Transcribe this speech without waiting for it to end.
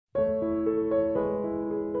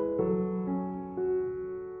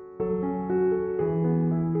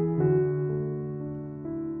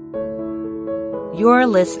You're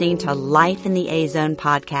listening to Life in the A-Zone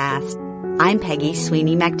podcast. I'm Peggy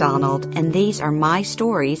Sweeney McDonald, and these are my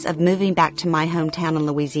stories of moving back to my hometown in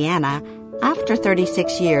Louisiana after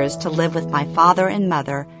 36 years to live with my father and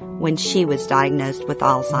mother when she was diagnosed with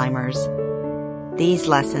Alzheimer's. These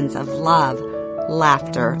lessons of love,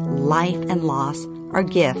 laughter, life, and loss are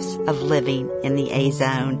gifts of living in the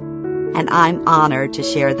A-Zone, and I'm honored to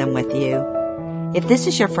share them with you. If this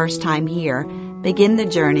is your first time here, begin the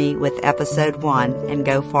journey with episode 1 and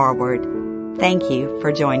go forward. Thank you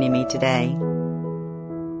for joining me today.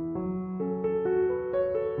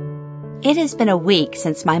 It has been a week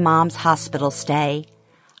since my mom's hospital stay.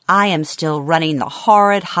 I am still running the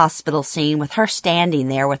horrid hospital scene with her standing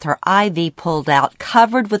there with her IV pulled out,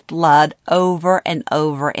 covered with blood over and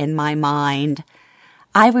over in my mind.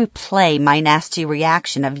 I replay my nasty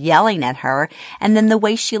reaction of yelling at her and then the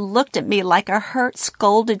way she looked at me like a hurt,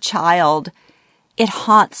 scolded child. It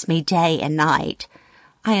haunts me day and night.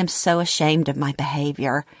 I am so ashamed of my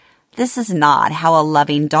behavior. This is not how a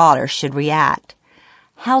loving daughter should react.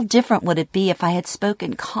 How different would it be if I had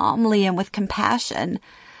spoken calmly and with compassion?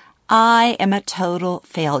 I am a total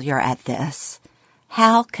failure at this.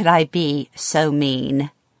 How could I be so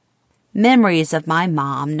mean? Memories of my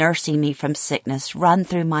mom nursing me from sickness run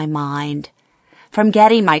through my mind. From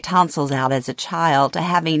getting my tonsils out as a child to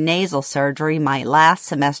having nasal surgery my last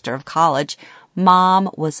semester of college, Mom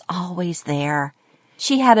was always there.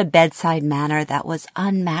 She had a bedside manner that was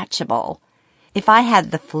unmatchable. If I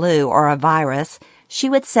had the flu or a virus, she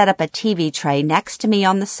would set up a TV tray next to me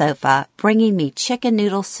on the sofa, bringing me chicken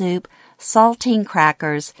noodle soup, saltine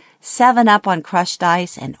crackers, 7-Up on crushed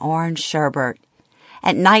ice, and orange sherbet.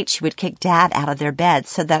 At night, she would kick Dad out of their bed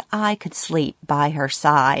so that I could sleep by her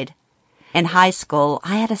side. In high school,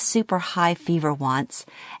 I had a super high fever once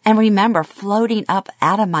and remember floating up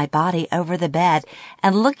out of my body over the bed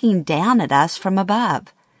and looking down at us from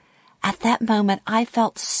above. At that moment, I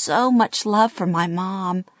felt so much love for my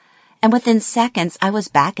mom, and within seconds, I was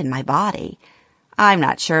back in my body. I'm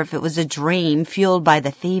not sure if it was a dream fueled by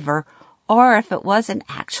the fever or if it was an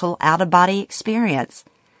actual out-of-body experience.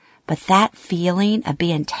 But that feeling of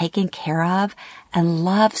being taken care of and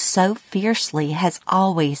loved so fiercely has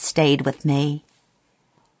always stayed with me.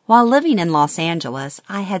 While living in Los Angeles,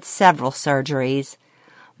 I had several surgeries.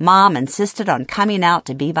 Mom insisted on coming out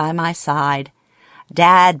to be by my side.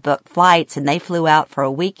 Dad booked flights and they flew out for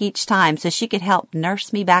a week each time so she could help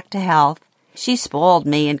nurse me back to health. She spoiled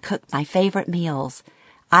me and cooked my favorite meals: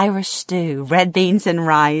 Irish stew, red beans and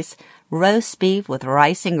rice, roast beef with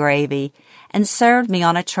rice and gravy, and served me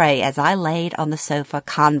on a tray as I laid on the sofa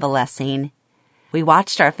convalescing. We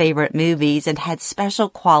watched our favorite movies and had special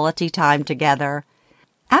quality time together.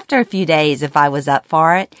 After a few days, if I was up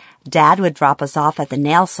for it, Dad would drop us off at the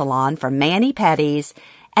nail salon for mani-pedis,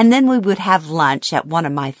 and then we would have lunch at one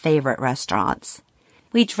of my favorite restaurants.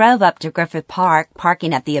 We drove up to Griffith Park,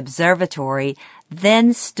 parking at the observatory,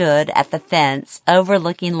 then stood at the fence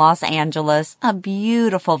overlooking Los Angeles, a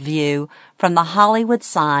beautiful view from the Hollywood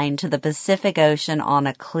sign to the Pacific Ocean on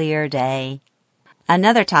a clear day.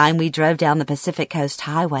 Another time we drove down the Pacific Coast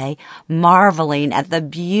Highway, marveling at the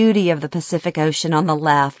beauty of the Pacific Ocean on the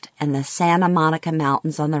left and the Santa Monica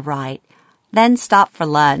Mountains on the right, then stopped for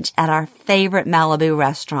lunch at our favorite Malibu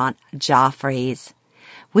restaurant, Joffrey's.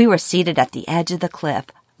 We were seated at the edge of the cliff,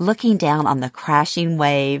 looking down on the crashing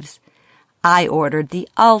waves. I ordered the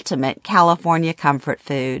ultimate California comfort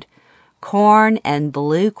food: corn and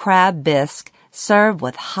blue crab bisque served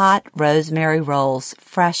with hot rosemary rolls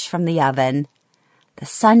fresh from the oven. The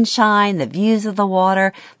sunshine, the views of the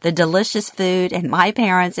water, the delicious food, and my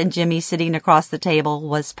parents and Jimmy sitting across the table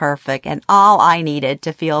was perfect and all I needed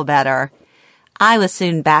to feel better. I was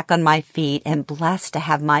soon back on my feet and blessed to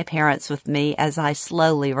have my parents with me as I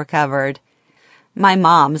slowly recovered. My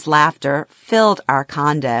mom's laughter filled our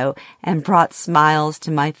condo and brought smiles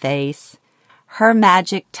to my face. Her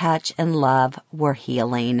magic touch and love were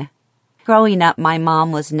healing. Growing up, my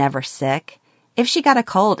mom was never sick. If she got a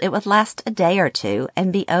cold, it would last a day or two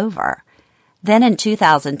and be over. Then in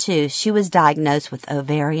 2002, she was diagnosed with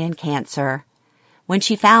ovarian cancer. When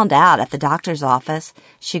she found out at the doctor's office,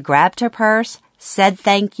 she grabbed her purse, said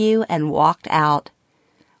thank you, and walked out.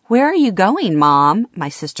 "Where are you going, Mom?" my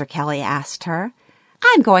sister Kelly asked her.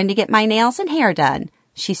 "I'm going to get my nails and hair done,"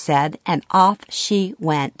 she said, and off she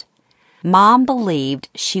went. Mom believed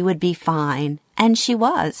she would be fine, and she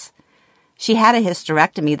was. She had a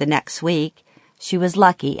hysterectomy the next week. She was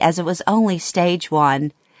lucky, as it was only stage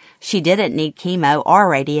 1. She didn't need chemo or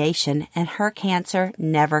radiation, and her cancer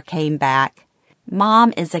never came back.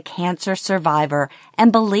 Mom is a cancer survivor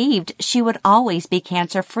and believed she would always be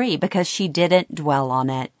cancer-free because she didn't dwell on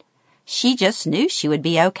it. She just knew she would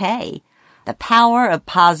be okay. The power of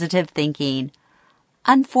positive thinking.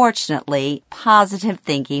 Unfortunately, positive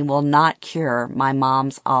thinking will not cure my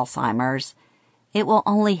mom's Alzheimer's. It will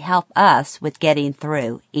only help us with getting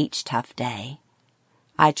through each tough day.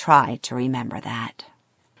 I try to remember that.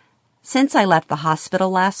 Since I left the hospital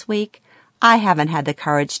last week, I haven't had the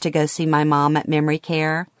courage to go see my mom at memory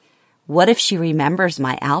care. What if she remembers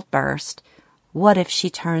my outburst? What if she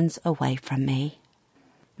turns away from me?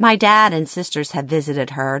 My dad and sisters have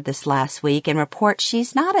visited her this last week and report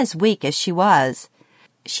she's not as weak as she was.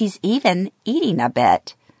 She's even eating a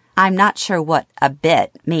bit. I'm not sure what a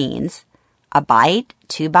bit means. A bite?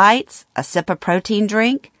 2 bites? A sip of protein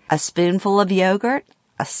drink? A spoonful of yogurt?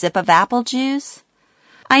 A sip of apple juice?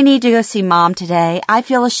 I need to go see Mom today. I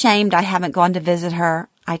feel ashamed I haven't gone to visit her,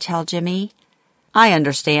 I tell Jimmy. I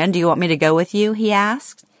understand. Do you want me to go with you? He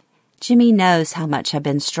asks. Jimmy knows how much I've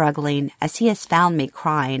been struggling, as he has found me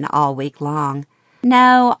crying all week long.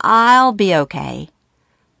 No, I'll be okay.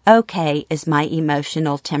 Okay is my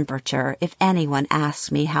emotional temperature if anyone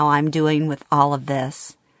asks me how I'm doing with all of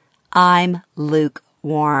this. I'm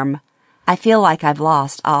lukewarm. I feel like I've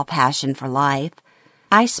lost all passion for life.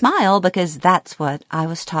 I smile because that's what I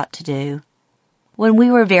was taught to do. When we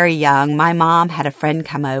were very young, my mom had a friend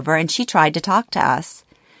come over and she tried to talk to us.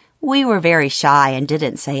 We were very shy and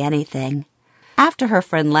didn't say anything. After her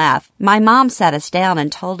friend left, my mom sat us down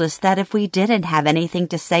and told us that if we didn't have anything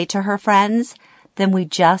to say to her friends, then we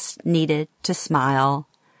just needed to smile.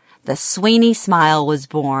 The Sweeney smile was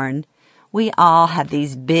born. We all have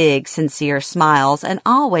these big, sincere smiles and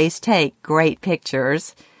always take great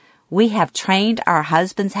pictures. We have trained our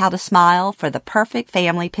husbands how to smile for the perfect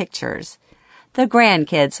family pictures. The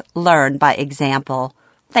grandkids learn by example.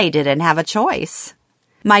 They didn't have a choice.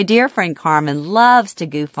 My dear friend Carmen loves to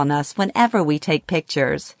goof on us whenever we take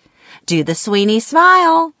pictures. Do the Sweeney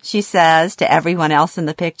smile, she says to everyone else in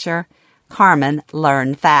the picture. Carmen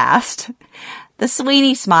learned fast. The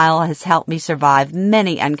Sweeney smile has helped me survive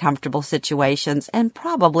many uncomfortable situations and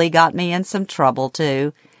probably got me in some trouble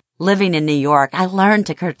too. Living in New York, I learned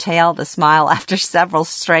to curtail the smile after several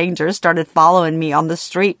strangers started following me on the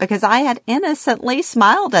street because I had innocently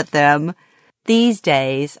smiled at them. These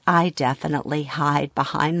days, I definitely hide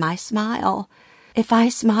behind my smile. If I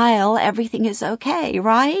smile, everything is okay,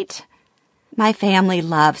 right? My family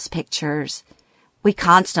loves pictures. We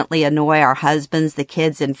constantly annoy our husbands, the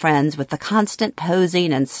kids, and friends with the constant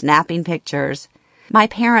posing and snapping pictures. My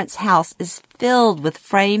parents' house is filled with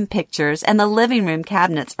framed pictures, and the living room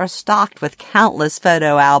cabinets are stocked with countless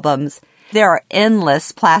photo albums. There are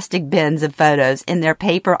endless plastic bins of photos in their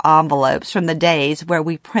paper envelopes from the days where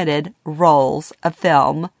we printed rolls of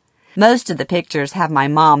film. Most of the pictures have my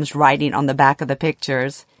mom's writing on the back of the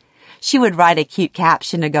pictures. She would write a cute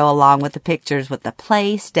caption to go along with the pictures with the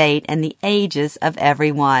place, date, and the ages of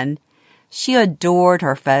everyone. She adored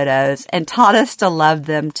her photos and taught us to love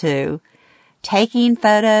them too. Taking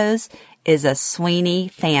photos is a Sweeney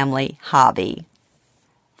family hobby.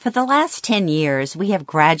 For the last 10 years, we have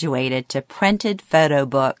graduated to printed photo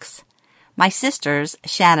books. My sisters,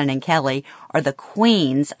 Shannon and Kelly, are the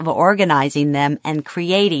queens of organizing them and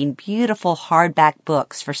creating beautiful hardback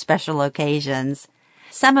books for special occasions.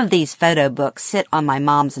 Some of these photo books sit on my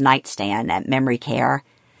mom's nightstand at memory care.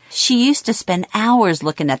 She used to spend hours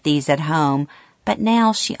looking at these at home, but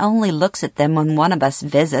now she only looks at them when one of us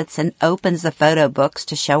visits and opens the photo books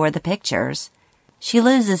to show her the pictures. She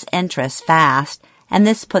loses interest fast, and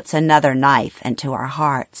this puts another knife into our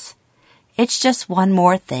hearts. It's just one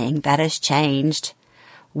more thing that has changed.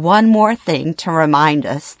 One more thing to remind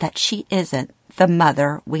us that she isn't the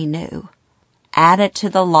mother we knew. Add it to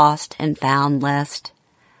the lost and found list.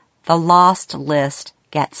 The lost list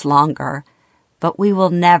gets longer, but we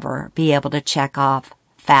will never be able to check off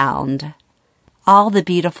found. All the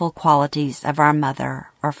beautiful qualities of our mother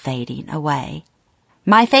are fading away.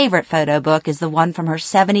 My favorite photo book is the one from her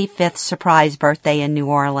 75th surprise birthday in New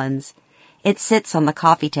Orleans. It sits on the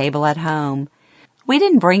coffee table at home. We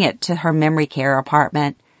didn't bring it to her memory care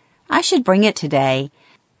apartment. I should bring it today.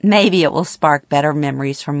 Maybe it will spark better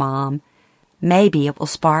memories for Mom. Maybe it will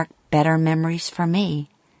spark better memories for me.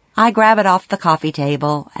 I grab it off the coffee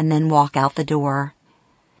table and then walk out the door.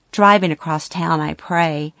 Driving across town, I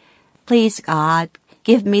pray, "Please, God,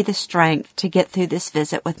 give me the strength to get through this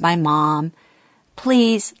visit with my mom.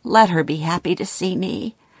 Please let her be happy to see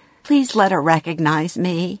me. Please let her recognize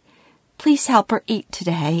me. Please help her eat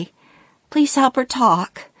today. Please help her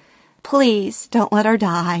talk. Please don't let her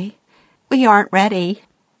die. We aren't ready.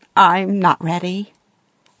 I'm not ready."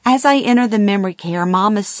 As I enter the memory care,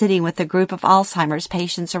 Mom is sitting with a group of Alzheimer's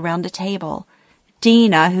patients around a table.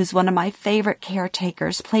 Dina, who's one of my favorite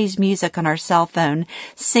caretakers, plays music on her cell phone,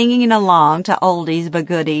 singing along to oldies but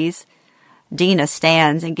goodies. Dina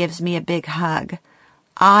stands and gives me a big hug.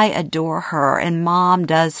 I adore her, and Mom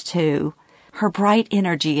does too. Her bright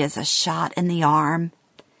energy is a shot in the arm.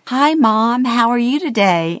 "Hi, Mom. How are you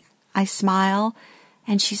today?" I smile,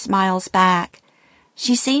 and she smiles back.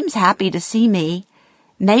 She seems happy to see me.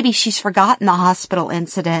 Maybe she's forgotten the hospital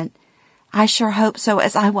incident. I sure hope so,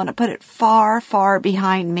 as I want to put it far, far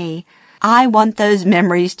behind me. I want those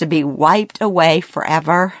memories to be wiped away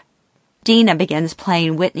forever. Dina begins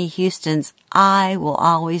playing Whitney Houston's "I Will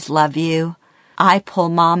Always Love You." I pull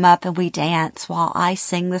Mom up and we dance while I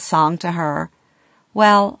sing the song to her.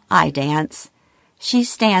 Well, I dance. She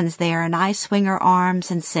stands there and I swing her arms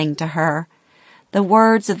and sing to her. The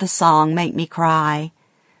words of the song make me cry.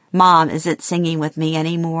 Mom isn't singing with me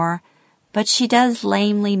anymore, but she does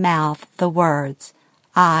lamely mouth the words,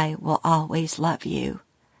 "I will always love you,"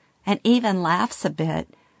 and even laughs a bit.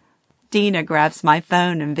 Dina grabs my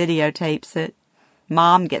phone and videotapes it.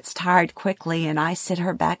 Mom gets tired quickly and I sit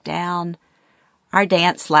her back down. Our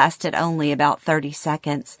dance lasted only about 30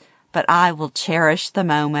 seconds, but I will cherish the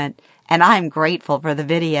moment, and I'm grateful for the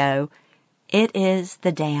video. It is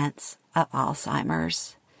the dance of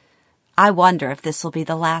Alzheimer's. I wonder if this will be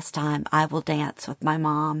the last time I will dance with my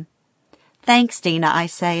mom. "Thanks, Dina," I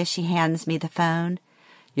say as she hands me the phone.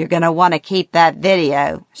 "You're going to want to keep that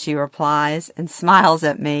video," she replies and smiles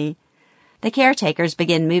at me. The caretakers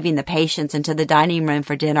begin moving the patients into the dining room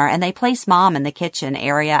for dinner, and they place Mom in the kitchen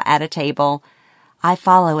area at a table. I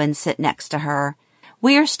follow and sit next to her.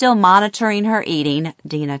 "We are still monitoring her eating,"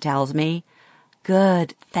 Dina tells me.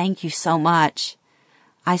 "Good. Thank you so much."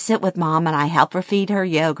 I sit with Mom and I help her feed her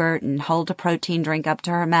yogurt and hold a protein drink up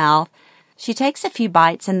to her mouth. She takes a few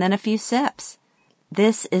bites and then a few sips.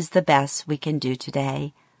 This is the best we can do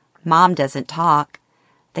today. Mom doesn't talk.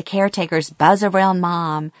 The caretakers buzz around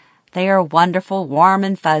Mom. They are wonderful, warm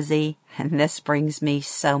and fuzzy, and this brings me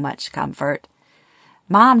so much comfort.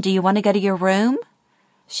 "Mom, do you want to go to your room?"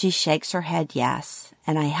 She shakes her head yes,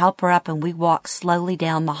 and I help her up and we walk slowly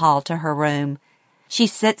down the hall to her room. She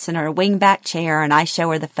sits in her wingback chair and I show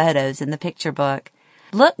her the photos in the picture book.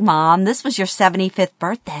 "Look, Mom, this was your 75th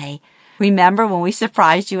birthday. Remember when we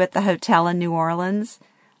surprised you at the hotel in New Orleans?"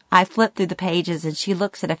 I flip through the pages and she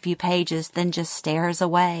looks at a few pages, then just stares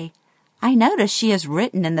away. I notice she has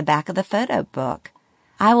written in the back of the photo book.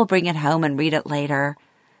 I will bring it home and read it later.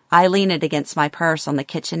 I lean it against my purse on the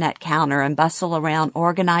kitchenette counter and bustle around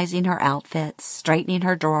organizing her outfits, straightening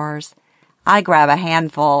her drawers. I grab a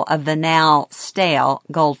handful of the now stale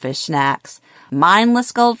goldfish snacks.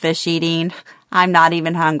 Mindless goldfish eating. I'm not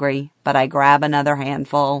even hungry, but I grab another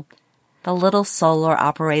handful. The little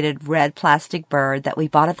solar-operated red plastic bird that we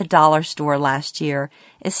bought at the dollar store last year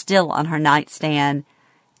is still on her nightstand.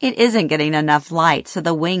 It isn't getting enough light, so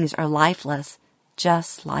the wings are lifeless,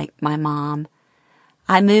 just like my mom.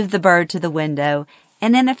 I move the bird to the window,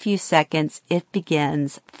 and in a few seconds it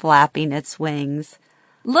begins flapping its wings.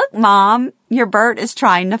 "Look, Mom, your bird is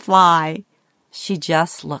trying to fly." She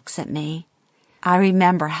just looks at me. I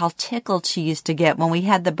remember how tickled she used to get when we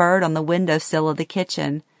had the bird on the windowsill of the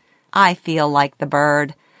kitchen. I feel like the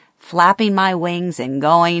bird, flapping my wings and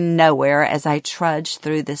going nowhere as I trudge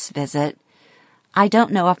through this visit. I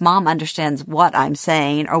don't know if Mom understands what I'm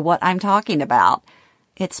saying or what I'm talking about.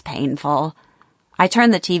 It's painful. I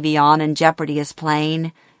turn the TV on and Jeopardy is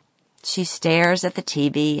playing. She stares at the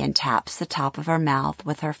TV and taps the top of her mouth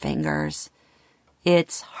with her fingers.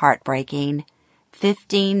 It's heartbreaking.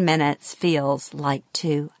 15 minutes feels like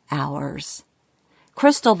 2 hours.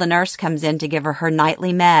 Crystal, the nurse, comes in to give her her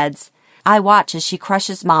nightly meds. I watch as she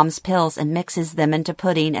crushes Mom's pills and mixes them into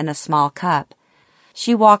pudding in a small cup.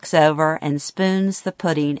 She walks over and spoons the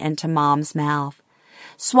pudding into Mom's mouth.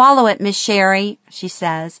 "Swallow it, Miss Sherry," she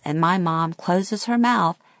says, and my mom closes her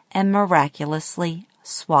mouth and miraculously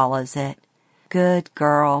swallows it. Good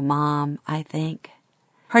girl, Mom, I think.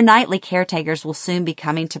 Her nightly caretakers will soon be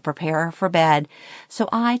coming to prepare her for bed, so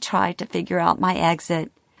I try to figure out my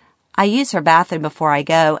exit. I use her bathroom before I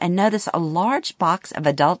go and notice a large box of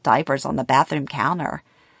adult diapers on the bathroom counter.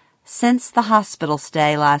 Since the hospital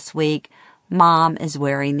stay last week, Mom is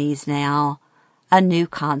wearing these now. A new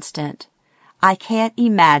constant. I can't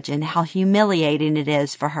imagine how humiliating it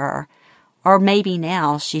is for her. Or maybe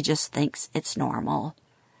now she just thinks it's normal.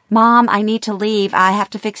 "Mom, I need to leave. I have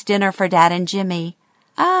to fix dinner for Dad and Jimmy."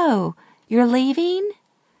 "Oh, you're leaving?"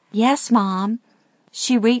 "Yes, Mom."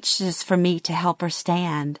 She reaches for me to help her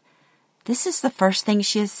stand. This is the first thing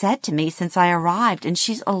she has said to me since I arrived, and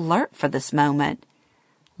she's alert for this moment.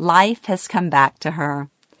 Life has come back to her.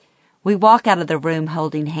 We walk out of the room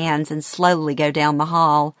holding hands and slowly go down the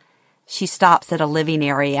hall. She stops at a living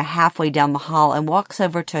area halfway down the hall and walks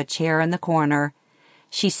over to a chair in the corner.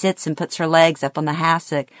 She sits and puts her legs up on the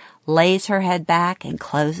hassock, lays her head back, and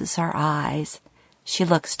closes her eyes. She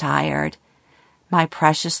looks tired. My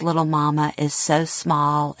precious little mama is so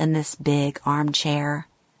small in this big armchair.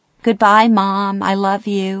 Goodbye, Mom. I love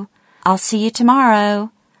you. I'll see you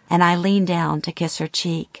tomorrow. And I lean down to kiss her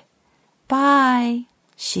cheek. Bye,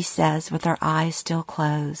 she says with her eyes still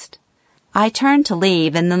closed. I turn to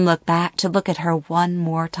leave and then look back to look at her one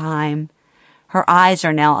more time. Her eyes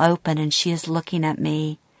are now open and she is looking at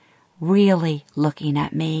me, really looking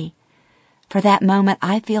at me. For that moment,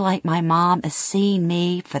 I feel like my mom is seeing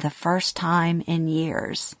me for the first time in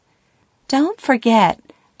years. Don't forget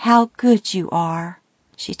how good you are,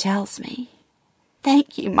 she tells me.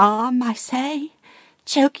 Thank you, Mom, I say,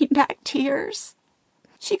 choking back tears.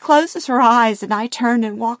 She closes her eyes and I turn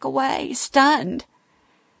and walk away, stunned.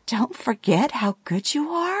 Don't forget how good you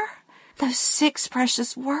are? Those 6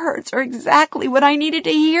 precious words are exactly what I needed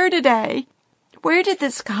to hear today. Where did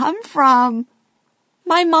this come from?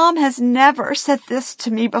 My mom has never said this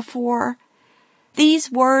to me before.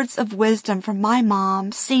 These words of wisdom from my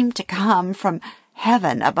mom seem to come from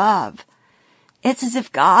heaven above. It's as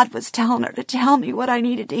if God was telling her to tell me what I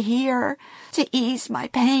needed to hear to ease my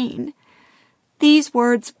pain. These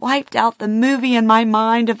words wiped out the movie in my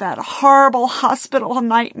mind of that horrible hospital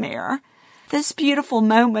nightmare. This beautiful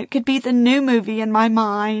moment could be the new movie in my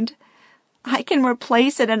mind. I can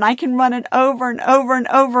replace it and I can run it over and over and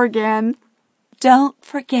over again. Don't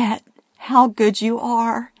forget how good you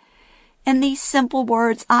are. In these simple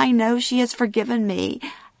words, I know she has forgiven me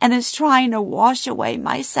and is trying to wash away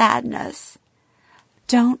my sadness.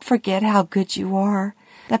 Don't forget how good you are.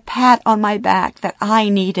 The pat on my back that I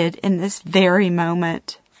needed in this very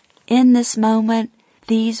moment. In this moment,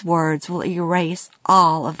 these words will erase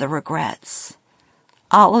all of the regrets,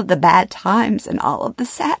 all of the bad times and all of the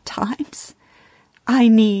sad times. I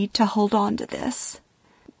need to hold on to this.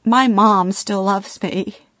 My mom still loves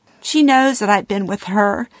me. She knows that I've been with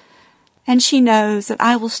her, and she knows that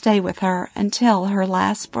I will stay with her until her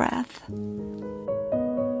last breath.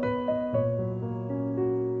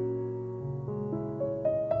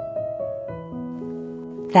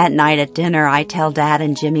 That night at dinner, I tell Dad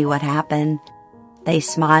and Jimmy what happened. They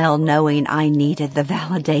smile knowing I needed the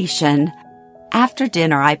validation. After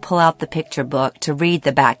dinner, I pull out the picture book to read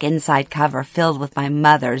the back inside cover filled with my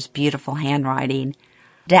mother's beautiful handwriting.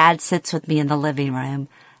 Dad sits with me in the living room,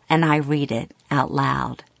 and I read it out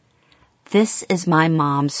loud. This is my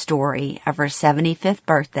mom's story of her 75th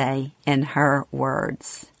birthday in her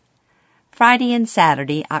words. Friday and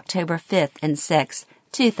Saturday, October 5th and 6th,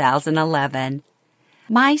 2011.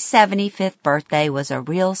 My 75th birthday was a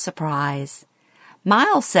real surprise.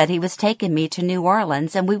 Miles said he was taking me to New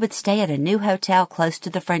Orleans and we would stay at a new hotel close to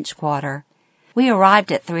the French Quarter. We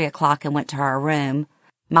arrived at 3 o'clock and went to our room.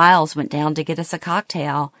 Miles went down to get us a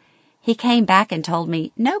cocktail. He came back and told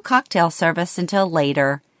me no cocktail service until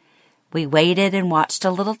later. We waited and watched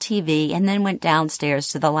a little TV and then went downstairs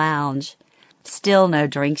to the lounge. Still no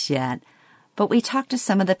drinks yet, but we talked to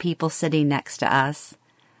some of the people sitting next to us.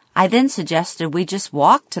 I then suggested we just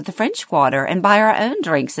walk to the French Quarter and buy our own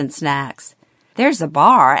drinks and snacks. There's a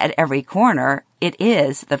bar at every corner. It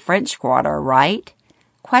is the French Quarter, right?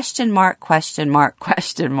 Question mark, question mark,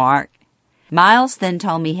 question mark. Miles then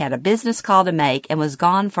told me he had a business call to make and was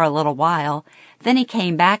gone for a little while. Then he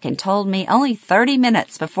came back and told me only 30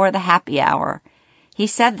 minutes before the happy hour. He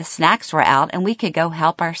said the snacks were out and we could go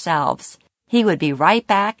help ourselves. He would be right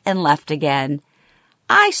back and left again.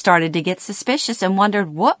 I started to get suspicious and wondered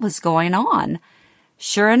what was going on.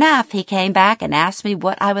 Sure enough, he came back and asked me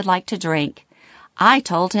what I would like to drink. I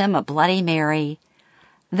told him a Bloody Mary.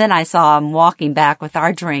 Then I saw him walking back with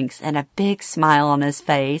our drinks and a big smile on his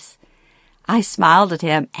face. I smiled at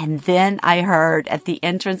him, and then I heard at the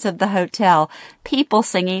entrance of the hotel people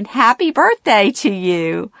singing, "Happy birthday to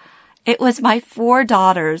you." It was my 4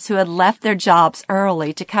 daughters who had left their jobs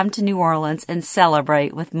early to come to New Orleans and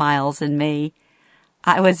celebrate with Miles and me.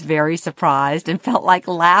 I was very surprised and felt like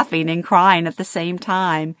laughing and crying at the same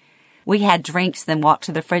time. We had drinks, then walked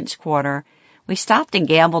to the French Quarter. We stopped and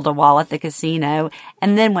gambled a while at the casino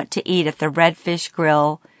and then went to eat at the Redfish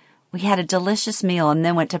Grill. We had a delicious meal and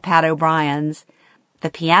then went to Pat O'Brien's. The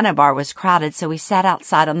piano bar was crowded, so we sat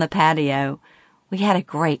outside on the patio. We had a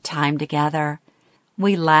great time together.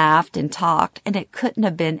 We laughed and talked, and it couldn't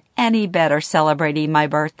have been any better celebrating my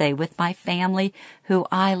birthday with my family, who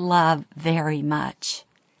I love very much.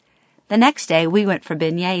 The next day, we went for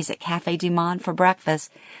beignets at Café Du Monde for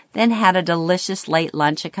breakfast, then had a delicious late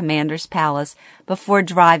lunch at Commander's Palace before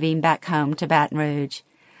driving back home to Baton Rouge.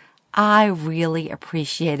 I really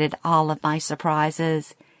appreciated all of my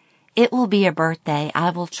surprises. It will be a birthday I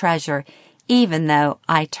will treasure, even though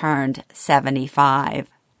I turned 75.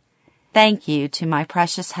 Thank you to my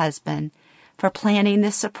precious husband for planning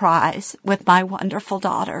this surprise with my wonderful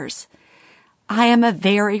daughters. I am a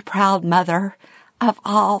very proud mother of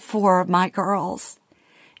all 4 of my girls.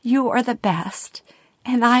 You are the best,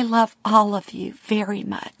 and I love all of you very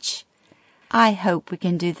much. I hope we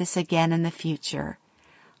can do this again in the future.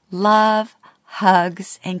 Love,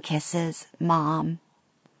 hugs, and kisses, Mom.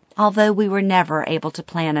 Although we were never able to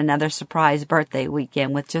plan another surprise birthday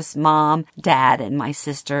weekend with just Mom, Dad, and my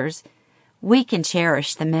sisters, we can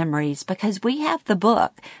cherish the memories because we have the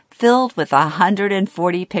book filled with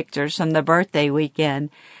 140 pictures from the birthday weekend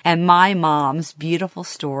and my mom's beautiful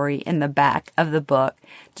story in the back of the book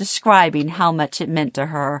describing how much it meant to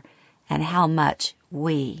her and how much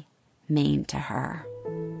we mean to her.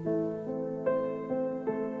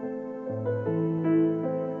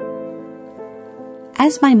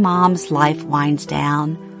 As my mom's life winds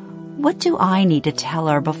down, what do I need to tell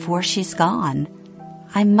her before she's gone?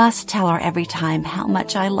 I must tell her every time how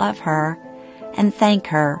much I love her and thank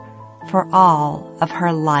her for all of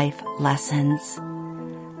her life lessons.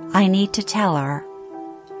 I need to tell her,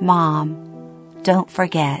 Mom, don't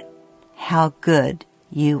forget how good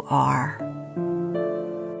you are.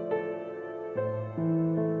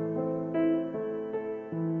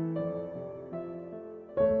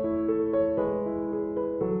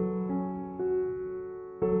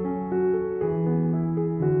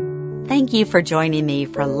 Thank you for joining me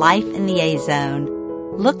for Life in the A-Zone.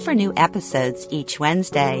 Look for new episodes each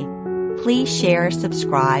Wednesday. Please share,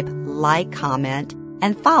 subscribe, like, comment,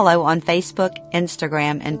 and follow on Facebook,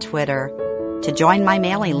 Instagram, and Twitter. To join my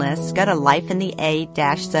mailing list, go to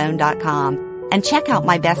lifeinthea-zone.com and check out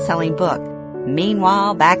my best-selling book,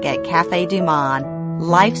 Meanwhile Back at Café Du Monde,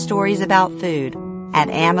 Life Stories About Food, at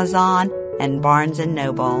Amazon and Barnes &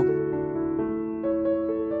 Noble.